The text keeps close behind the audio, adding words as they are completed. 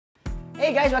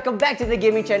Hey guys, welcome back to the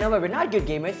gaming channel where we're not good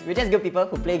gamers, we're just good people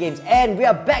who play games. And we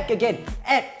are back again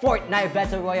at Fortnite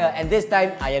Battle Royale, and this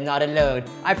time I am not alone.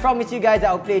 I promise you guys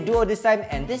that I'll play duo this time,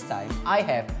 and this time I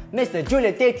have Mr.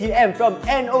 Julian TTM from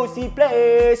NOC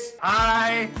Plays.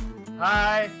 Hi!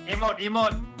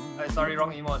 Emote. Sorry,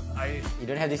 wrong emote. You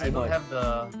don't have this emote. I don't have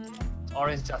the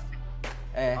orange justice.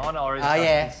 I want the orange justice.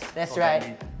 Yeah, that's so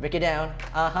right. Break it down.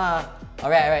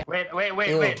 Alright.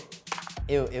 Wait.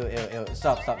 Ew.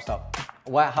 Stop.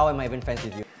 How am I even friends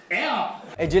with you? Yeah.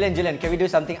 Hey Julian, can we do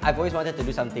something? I've always wanted to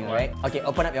do something, alright? Okay,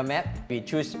 open up your map. We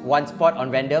choose one spot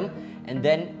on random, and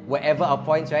then wherever our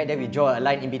points, right, then we draw a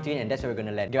line in between, and that's where we're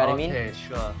gonna land. You know what I mean? Okay,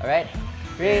 sure. Alright?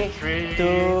 3,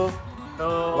 2,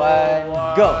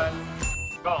 1, go!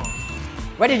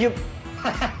 Where did you...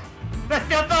 Let's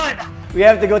tilted! We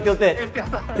have to go tilted.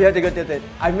 We have to go tilted.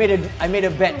 I made a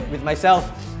bet with myself,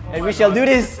 and we shall do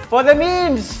this for the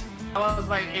memes! I was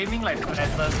like aiming like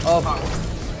peasant. Oh.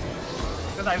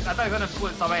 Because I thought you were gonna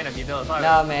put somewhere in the middle. So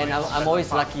nah man, I'm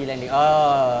always lucky landing.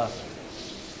 Oh.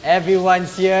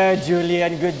 Everyone's here,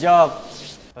 Julian, good job.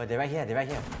 Oh, they're right here. Okay, wait.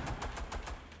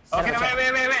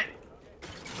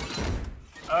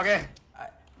 Okay.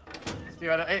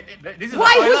 This is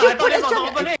why would you I put a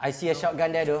shotgun? I see a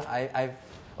shotgun there though. I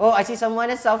see someone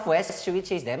at southwest. Should we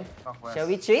chase them? Southwest. Shall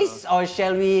we chase or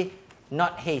shall we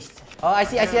not haste? Oh, I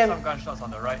see them. Some gunshots on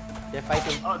the right. They're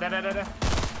fighting. Oh, there.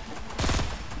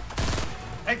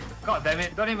 Hey, god damn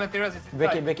it. Don't need materials.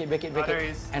 Break it. There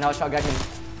is. And I'll shotgun him.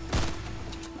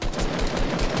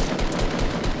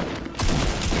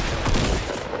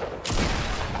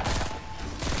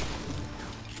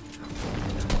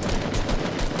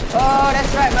 Oh,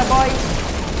 that's right, my boy.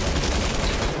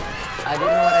 I didn't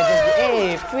know what I just did.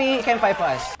 Hey, free campfire for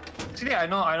us. Actually, I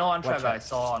know one trap that I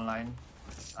saw online.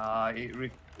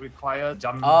 It requires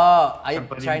jump. Oh, are you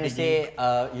trying to say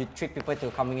you trick people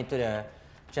to coming into the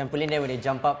trampoline, then when they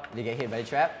jump up, they get hit by the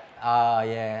trap?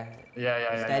 Yeah.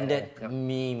 Yeah. Standard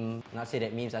meme. Not say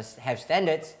that memes have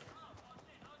standards.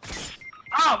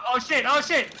 Oh shit!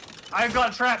 I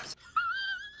got traps.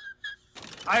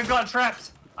 I got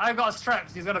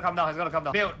straps. He's gonna come down.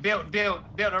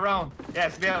 Build around.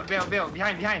 Yes, build.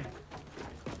 Behind.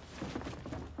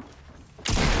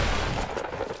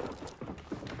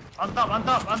 On top.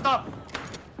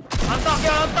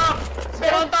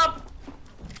 Get on top.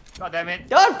 God damn it.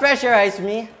 Don't pressurize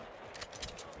me.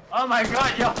 Oh my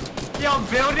god, your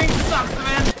building sucks,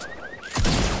 man.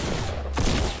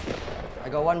 I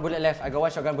got one bullet left. I got one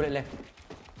shotgun bullet left.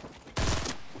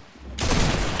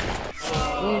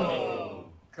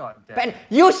 God damn it.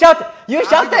 You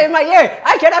shouted in my ear.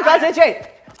 I cannot concentrate.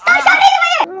 Stop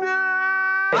shouting in my ear.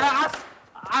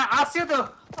 I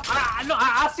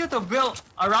asked you to build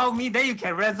around me, then you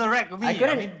can resurrect me.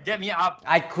 Get me up.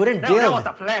 I couldn't build. That was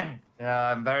the plan.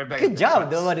 Yeah, I'm very bad. Good job,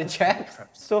 though, about the traps.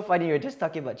 So funny, you were just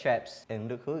talking about traps. And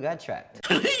look who got trapped.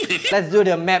 Let's do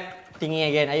the map thingy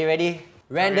again. Are you ready?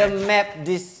 Random map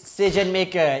decision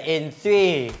maker in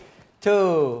 3,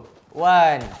 2,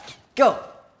 1, go!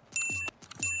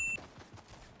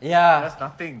 Yeah. That's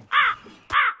nothing.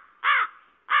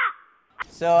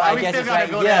 So I guess it's right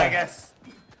here. There, I guess.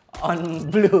 On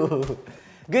blue.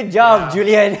 Good job,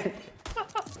 Julian.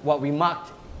 What we marked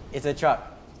is a truck.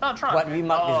 Not a truck. What we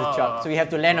marked is a truck. So we have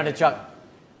to land on the truck.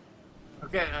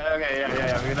 Okay,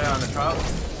 yeah. We land on the truck.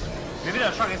 Maybe the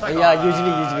truck is like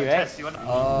usually, right? Chest.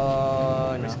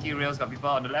 Oh, no. Risky rails got people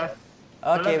on the left.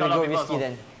 Okay, we go risky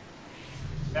then.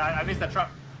 Yeah, I missed the truck.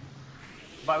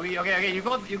 But you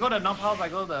go the north house, I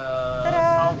go the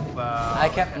south. I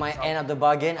kept my end of the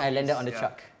bargain. I landed on the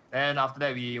truck. And after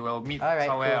that, we will meet Alright,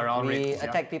 somewhere cool. around. We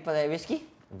attack people at risky.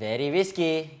 Very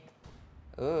risky.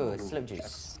 Ooh, slip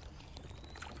juice.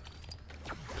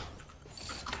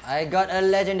 I got a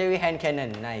legendary hand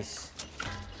cannon. Nice.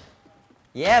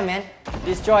 Yeah, man.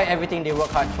 Destroy everything they work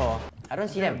hard for. I don't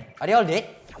see them. Are they all dead?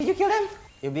 Did you kill them?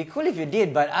 It'd be cool if you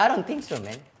did, but I don't think so,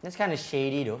 man. That's kind of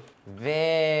shady, though.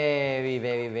 Very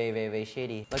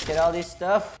shady. Look at all this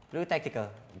stuff. Blue tactical.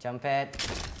 Jump pad.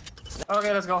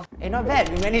 Okay, let's go. Hey, not bad.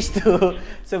 We managed to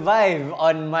survive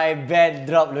on my bad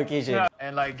drop location. Yeah,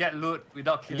 and like get loot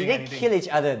without killing anything. Did they kill each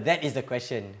other? That is the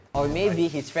question. Or maybe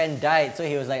his friend died, so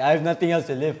he was like, I have nothing else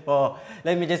to live for.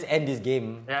 Let me just end this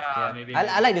game. Yeah. Maybe.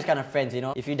 I like this kind of friends, you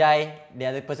know. If you die, the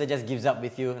other person just gives up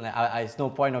with you. Like, it's no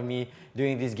point of me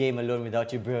doing this game alone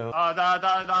without you, bro.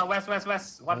 The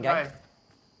west. One guy. I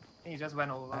think he just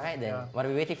went over. Alright then. Yeah. What are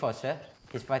we waiting for, sir?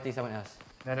 He's fighting someone else.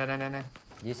 No.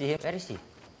 Do you see him? Where is he?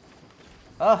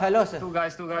 Oh, hello, sir. Two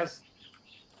guys.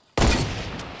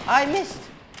 I missed.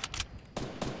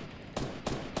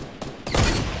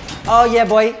 Oh, yeah,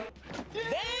 boy.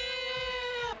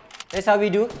 That's how we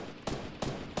do.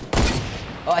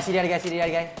 Oh, I see the other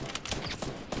guy.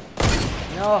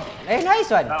 No. Hey, nice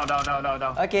one.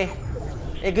 Down. Okay.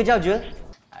 Hey, good job, Jul.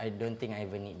 I don't think I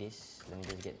even need this. Let me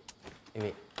just get...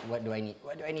 Wait. What do I need?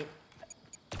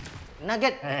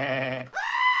 Nugget.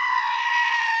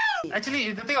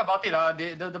 Actually, the thing about it,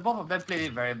 the both of them played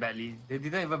it very badly. They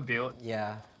didn't even build.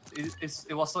 Yeah.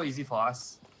 It was so easy for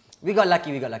us. We got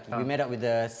lucky. We met up with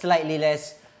the slightly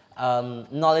less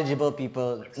knowledgeable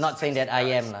people. Not saying that I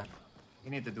am lah.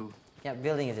 You need to do. Yeah,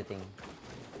 building is a thing.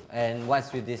 And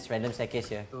what's with this random staircase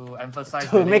here? To emphasize.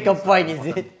 To make a point, is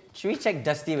it? Should we check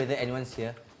Dusty whether anyone's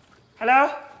here?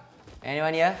 Hello?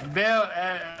 Anyone here? Build.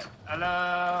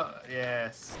 Hello.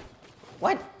 Yes.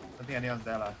 What? I don't think anyone's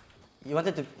there lah.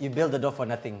 You build the door for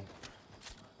nothing.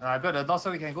 I built the door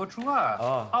so we can go through lah.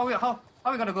 Oh. How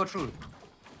are we gonna go through?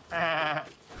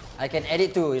 I can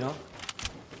edit too, you know.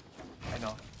 I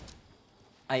know.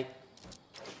 I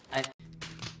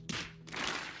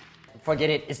forget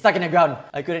it. It's stuck in the ground.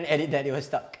 I couldn't edit that. It was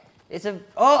stuck.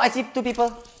 Oh, I see 2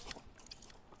 people.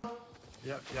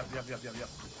 Yep.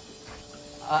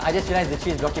 I just realized the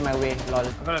tree is blocking my way. Lol.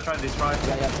 I'm gonna try to destroy.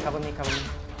 Yeah. Cover me.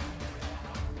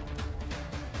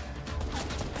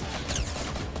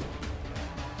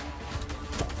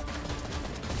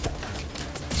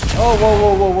 Oh,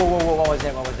 whoa. What was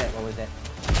that?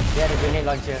 They had a grenade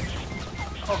launcher.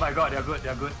 Oh my god, they're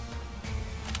good.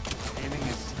 Aiming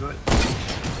is good.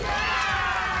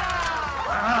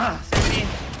 Save me.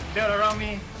 Build around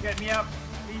me. Get me up,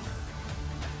 please.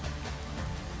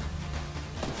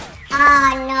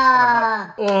 Oh no!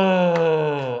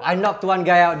 Oh, I knocked one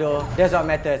guy out though. That's what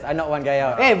matters. I knocked one guy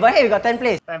out. Hey, we got 10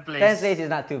 plays. 10 plays. 10 plays is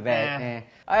not too bad.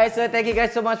 Alright, so thank you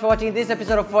guys so much for watching this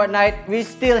episode of Fortnite. We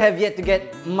still have yet to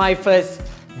get my first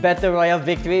Battle Royale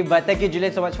victory, but thank you,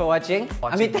 Julian, so much for watching.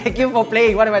 I mean, thank you for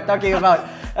playing. What am I talking about?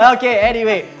 Okay,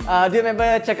 anyway, do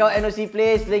remember check out NOC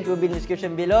Plays. Link will be in the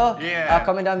description below. Yeah.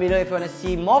 Comment down below if you want to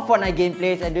see more Fortnite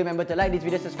gameplays, and do remember to like this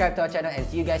video, subscribe to our channel, and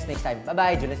see you guys next time. Bye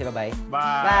bye. Julian, say bye bye.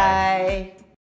 Bye. Bye.